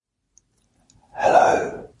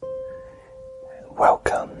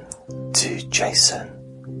to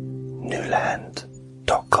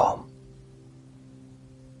jasonnewland.com.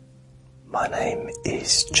 My name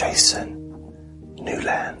is Jason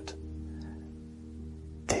Newland.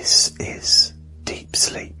 This is Deep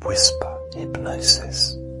Sleep Whisper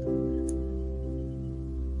Hypnosis.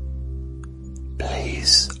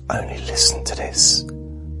 Please only listen to this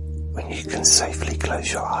when you can safely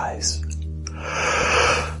close your eyes.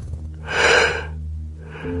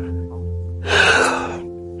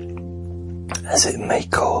 As it may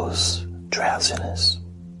cause drowsiness,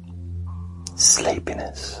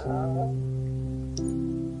 sleepiness,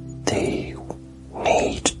 the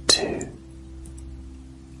need to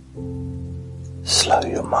slow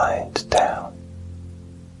your mind down.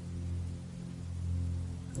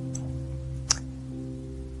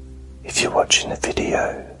 If you're watching the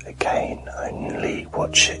video, again, only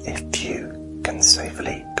watch it if you can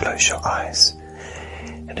safely close your eyes.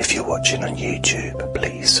 And if you're watching on YouTube,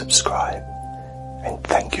 please subscribe. And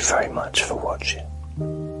thank you very much for watching.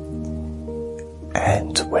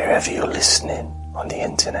 And wherever you're listening on the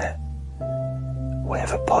internet,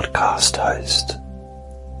 wherever podcast host,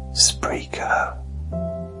 Spreaker,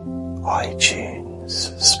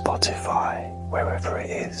 iTunes, Spotify, wherever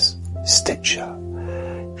it is, Stitcher,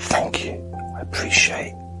 thank you. I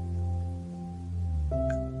appreciate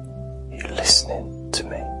you listening to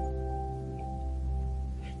me.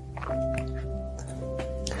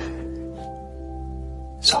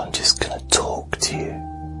 So I'm just going to talk to you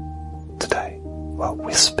today, well,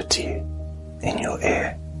 whisper to you in your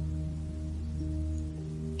ear,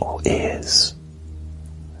 or ears,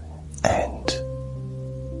 and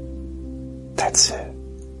that's it.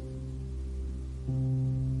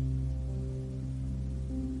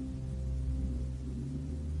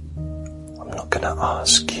 I'm not going to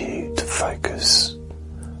ask you to focus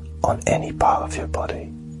on any part of your body.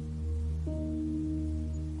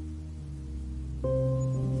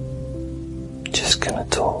 Just gonna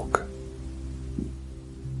talk.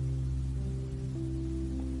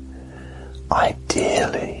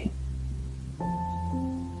 Ideally,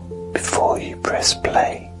 before you press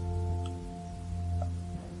play,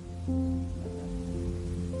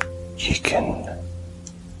 you can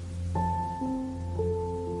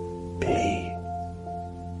be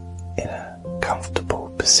in a comfortable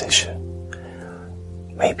position,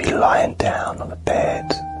 maybe lying down on a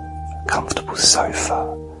bed, a comfortable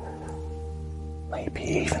sofa, maybe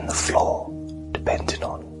even the floor, depending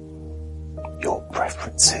on your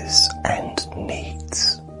preferences and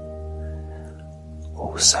needs.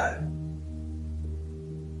 Also,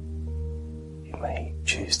 you may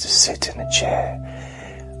choose to sit in a chair,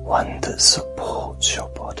 one that supports your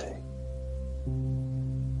body.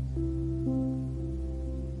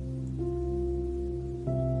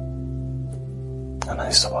 I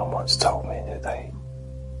know someone once told me that they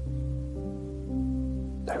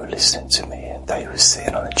were listening to me and they were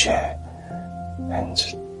sitting on a chair and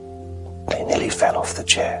they nearly fell off the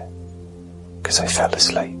chair because they fell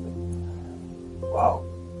asleep. Well,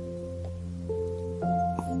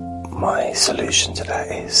 my solution to that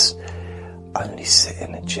is only sit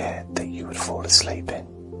in a chair that you would fall asleep in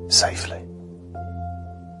safely.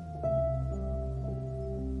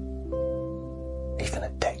 Even a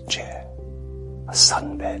deck chair, a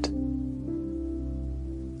sunbed.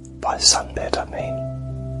 By sunbed I mean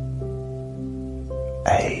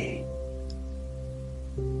a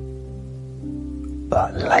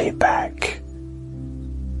lay-back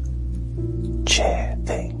chair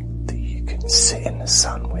thing that you can sit in the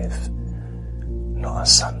sun with, not a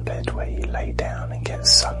sunbed where you lay down and get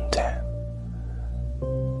suntan.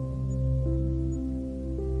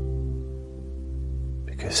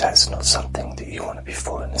 Because that's not something that you want to be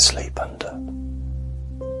falling asleep under.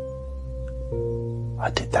 I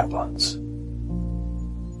did that once.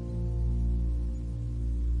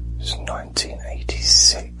 It was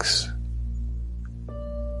 1986.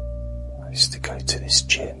 I used to go to this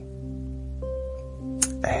gym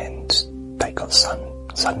and they got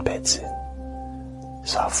sunbeds in.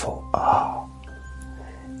 So I thought,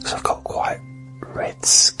 because I've got quite red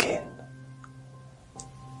skin,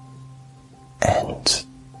 and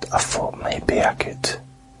I thought maybe I could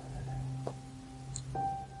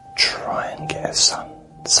try and get a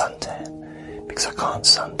suntan, because I can't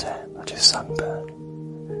suntan, I just sunburn.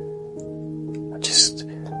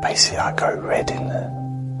 Basically I go red in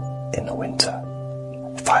the winter.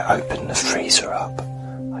 If I open the freezer up,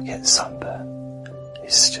 I get sunburn.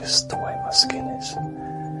 It's just the way my skin is.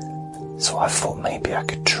 So I thought maybe I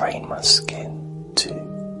could train my skin to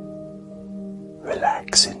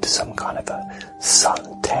relax into some kind of a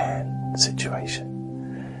suntan situation.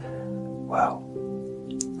 Well,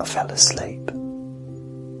 I fell asleep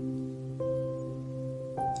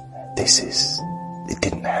it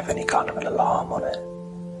didn't have any kind of an alarm on it,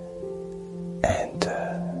 and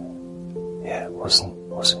yeah, it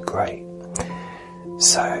wasn't great.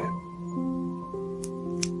 So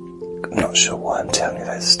I'm not sure why I'm telling you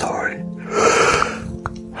that story.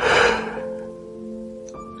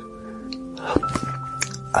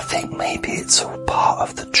 I think maybe it's all part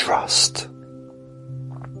of the trust.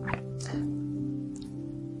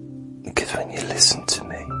 Because when you listen to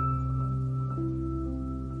me,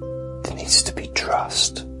 there needs to be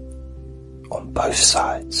trust on both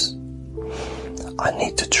sides. I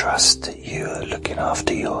need to trust that you are looking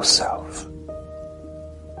after yourself.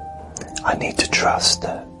 I need to trust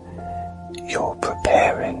that you're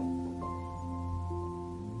preparing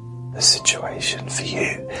the situation for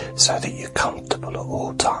you so that you're comfortable at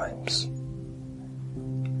all times.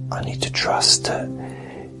 I need to trust that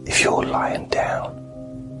if you're lying down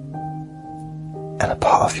and a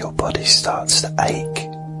part of your body starts to ache,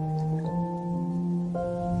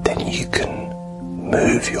 then you can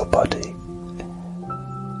move your body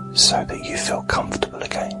so that you feel comfortable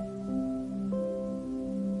again.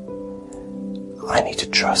 I need to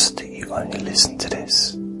trust that you only listen to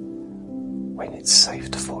this when it's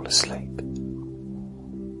safe to fall asleep.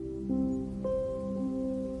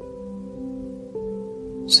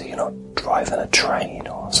 So you're not driving a train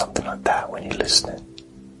or something like that when you're listening.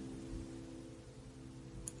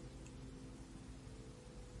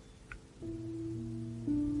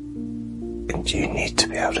 And you need to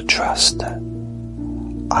be able to trust that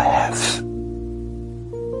I have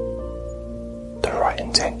the right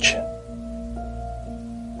intention.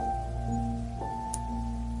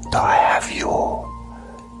 That I have your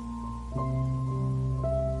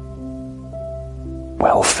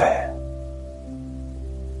welfare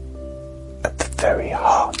at the very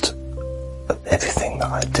heart of everything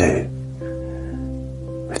that I do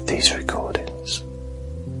with these recordings.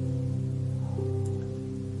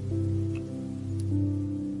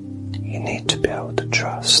 You need to be able to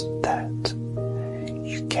trust that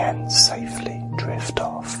you can safely drift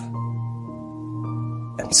off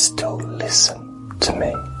and still listen to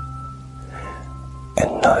me.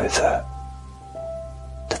 And know that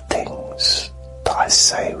the things that I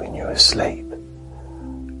say when you're asleep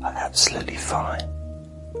are absolutely fine.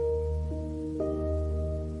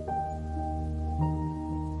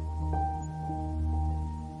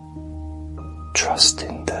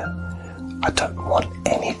 Trusting that I don't want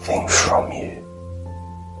anything from you.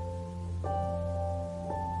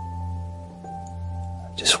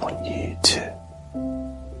 I just want you to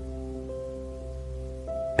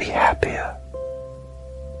be happier.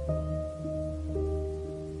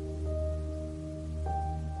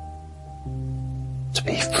 To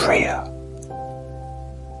be freer.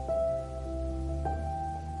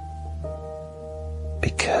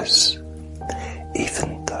 Because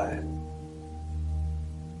even though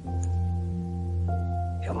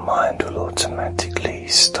your mind will automatically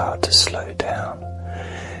start to slow down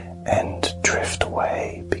and drift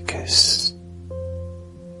away, because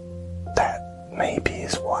that maybe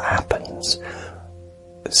is what happens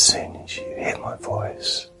as soon as you hear my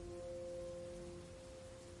voice.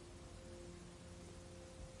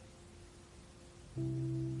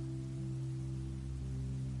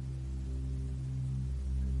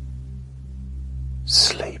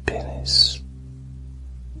 Sleeping is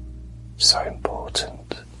so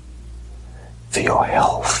important for your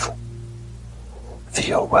health, for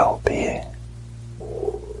your well-being,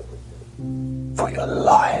 for your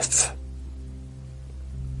life.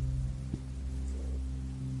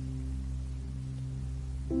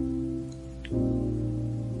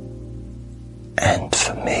 And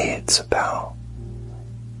for me, it's about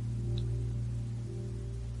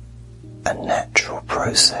a natural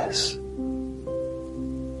process.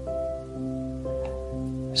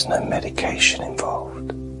 There's no medication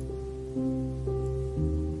involved.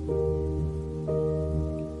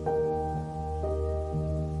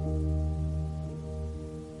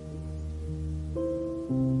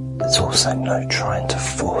 There's also no trying to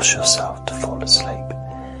force yourself to fall asleep,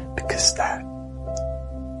 because that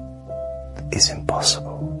is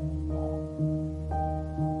impossible.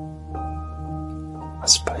 I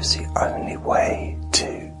suppose the only way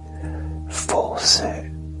to force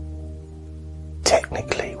it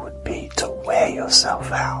technically would be to wear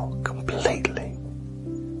yourself out completely,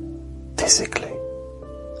 physically.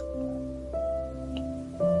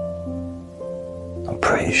 I'm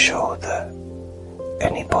pretty sure that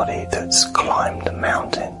anybody that's climbed a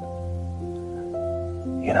mountain,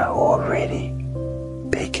 or a really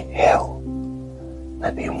big hill,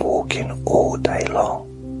 they've been walking all day long.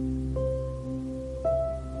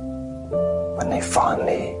 When they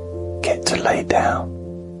finally get to lay down,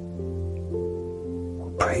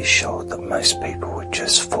 pretty sure that most people would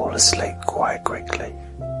just fall asleep quite quickly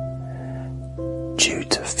due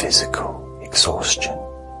to physical exhaustion.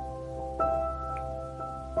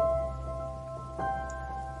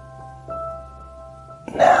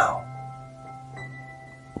 Now,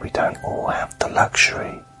 we don't all have the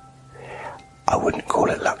luxury. I wouldn't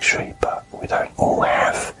call it luxury, but we don't all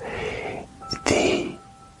have the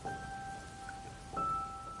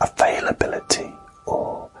availability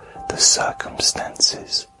or the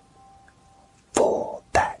circumstances for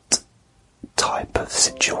that type of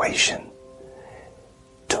situation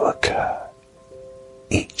to occur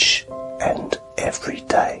each and every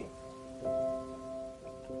day,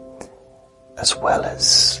 as well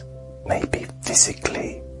as maybe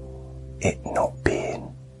physically it not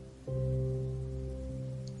being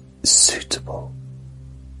suitable.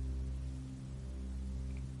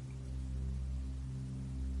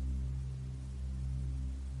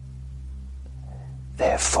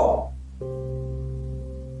 Therefore,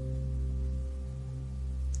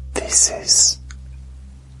 this is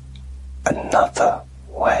another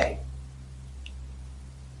way,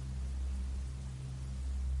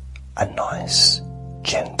 a nice,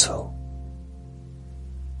 gentle,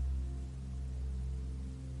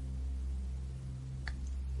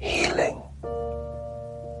 healing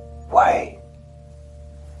way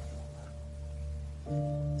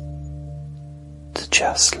to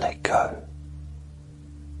just let go.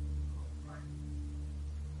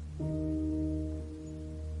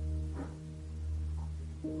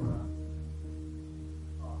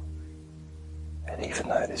 And even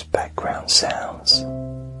though there's background sounds,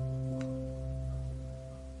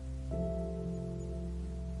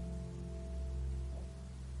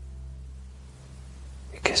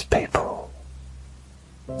 because people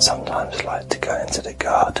sometimes like to go into the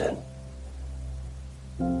garden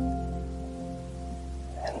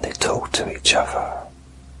and they talk to each other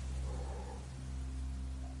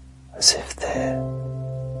as if they're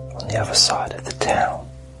on the other side of the town,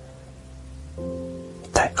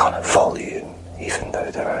 with that kind of volume, even though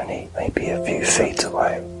they're only maybe a few feet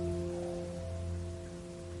away.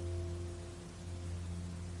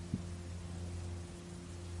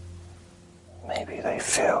 Maybe they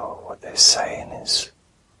feel what they're saying is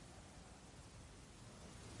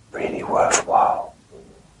really worthwhile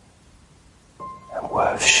and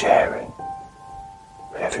worth sharing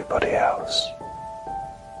with everybody else.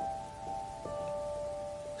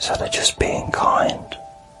 So they're just being kind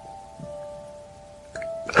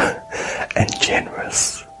and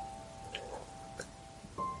generous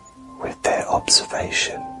with their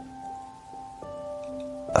observation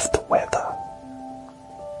of the weather.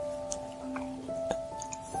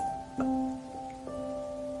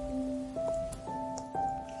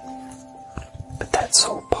 But that's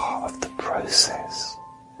all part of the process.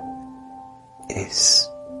 It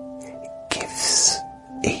gives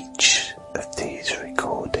each of these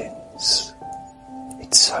recordings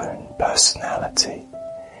its own personality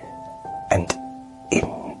and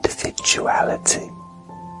individuality,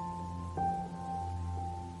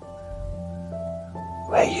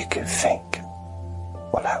 where you could think,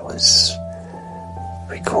 well, that was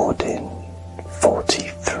recording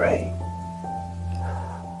 43.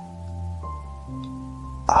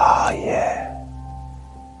 Ah, yeah,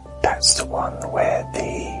 that's the one where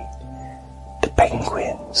the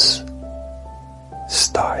penguins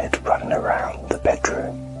started running around the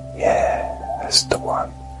bedroom. Yeah, that's the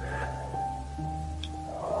one.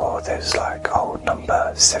 Or there's like old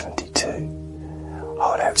number 72.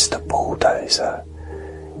 Oh, that's the bulldozer.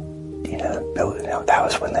 You know, building out. That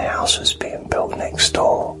was when the house was being built next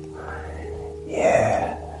door.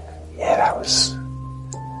 Yeah, that was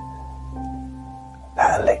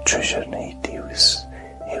that electrician. He was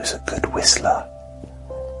a good whistler.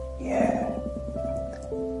 Yeah.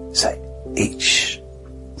 So each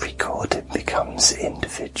recording becomes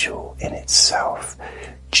individual in itself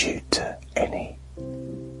due to any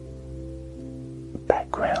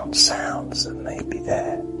background sounds that may be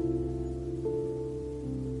there.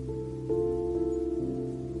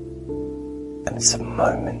 And it's a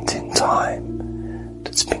moment in time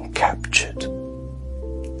that's been captured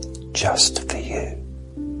just for you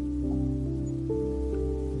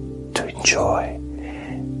to enjoy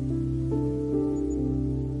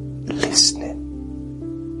listening.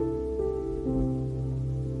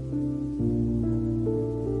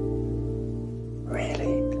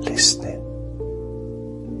 Really listening.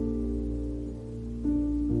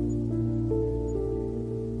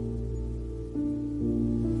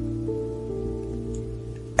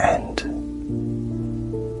 And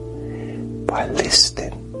by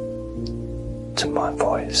listening to my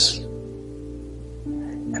voice,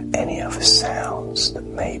 and any other sounds that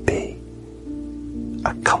may be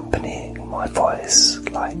accompanying my voice,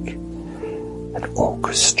 like an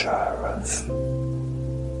orchestra of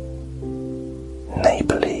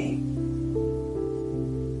neighbourly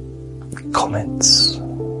comments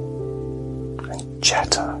and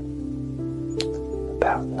chatter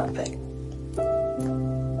about nothing.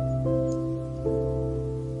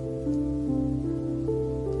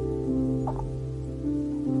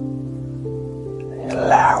 It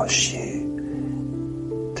allows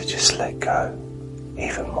you to just let go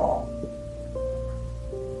even more.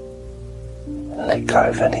 And let go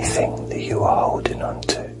of anything that you are holding on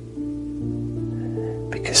to.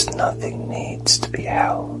 Because nothing needs to be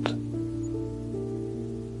held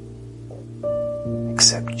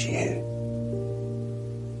except you.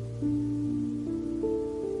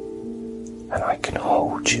 And I can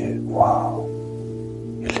hold you while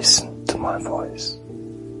you listen to my voice.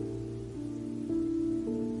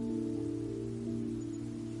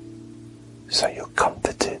 So you're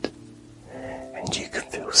comforted and you can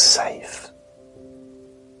feel safe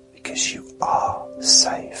because you are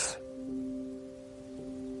safe.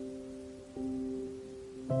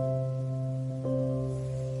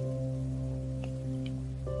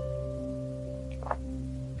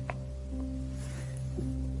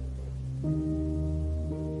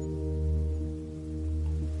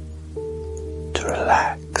 To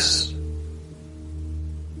relax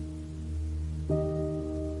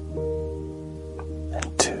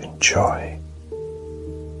and to enjoy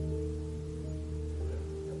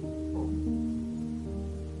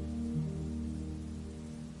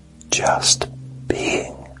just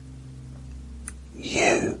being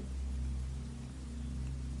you.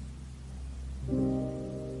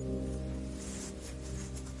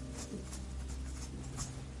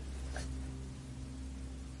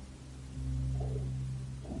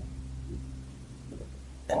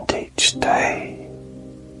 And each day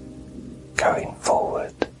going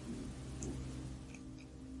forward,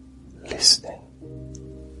 listening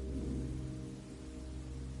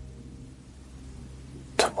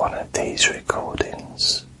to one of these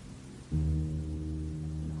recordings,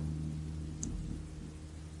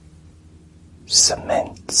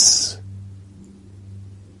 cements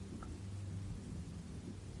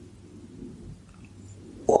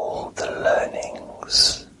all the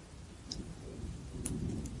learnings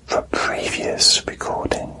from previous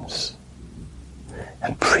recordings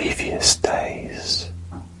and previous days.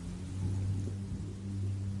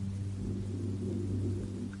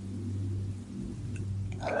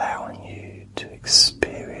 Allowing you to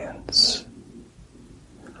experience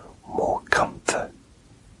more comfort,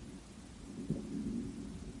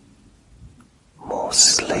 more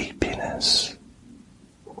sleepiness,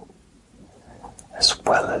 as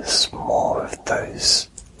well as more of those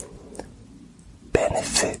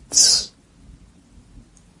benefits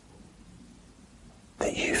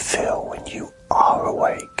that you feel when you are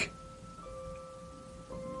awake.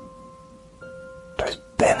 Those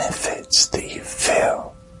benefits that you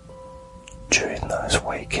feel during those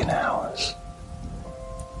waking hours,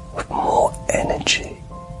 with more energy,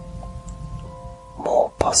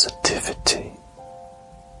 more positivity,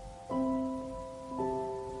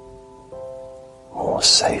 more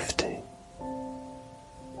safety,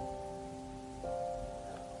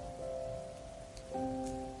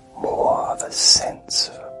 more of a sense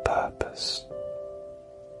of a purpose.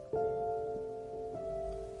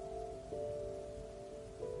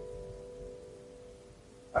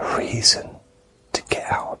 A reason to get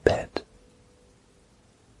out of bed.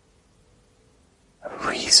 A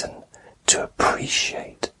reason to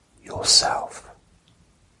appreciate yourself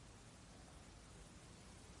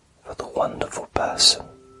for the wonderful person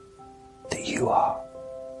that you are.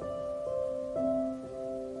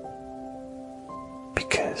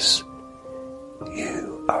 Because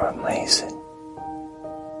you are amazing.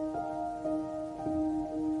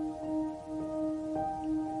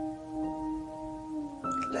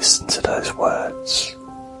 Listen to those words.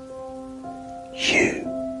 You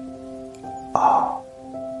are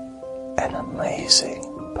an amazing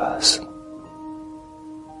person.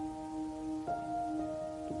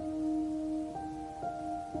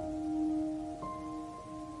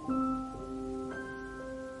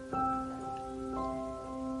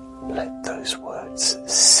 Let those words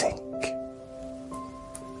sink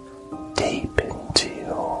deep into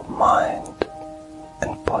your mind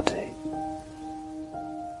and body.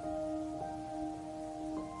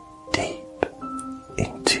 Deep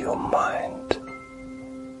into your mind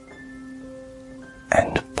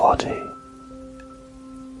and body.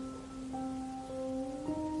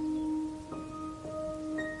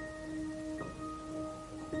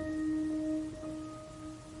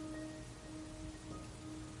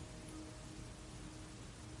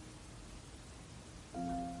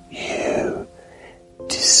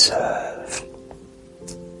 deserve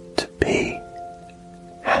to be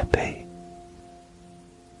happy.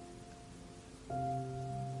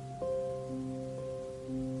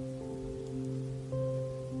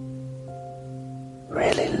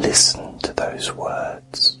 Really listen to those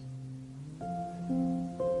words.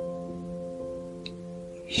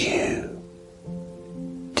 You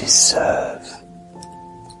deserve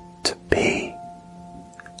to be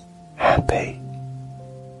happy.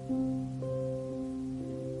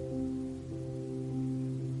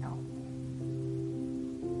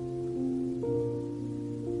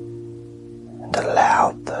 And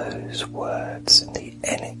allow those words and the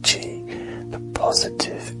energy, the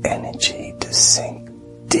positive energy, to sink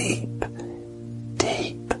deep,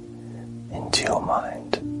 deep into your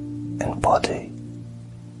mind and body,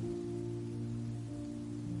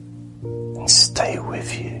 and stay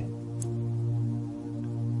with you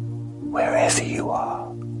wherever you are,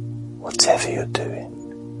 whatever you're doing,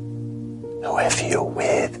 whoever you're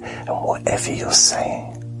with, and whatever you're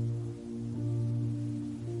saying.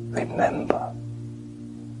 Remember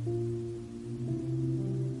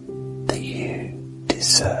that you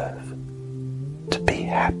deserve to be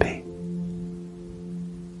happy,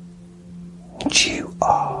 and you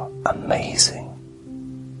are amazing.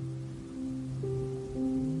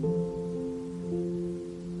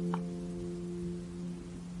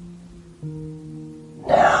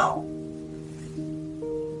 Now,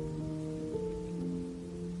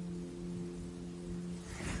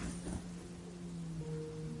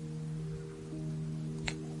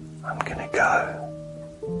 I'm going to go.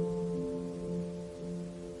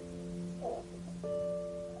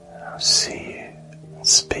 I'll see you and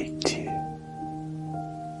speak to you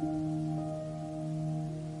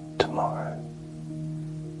tomorrow.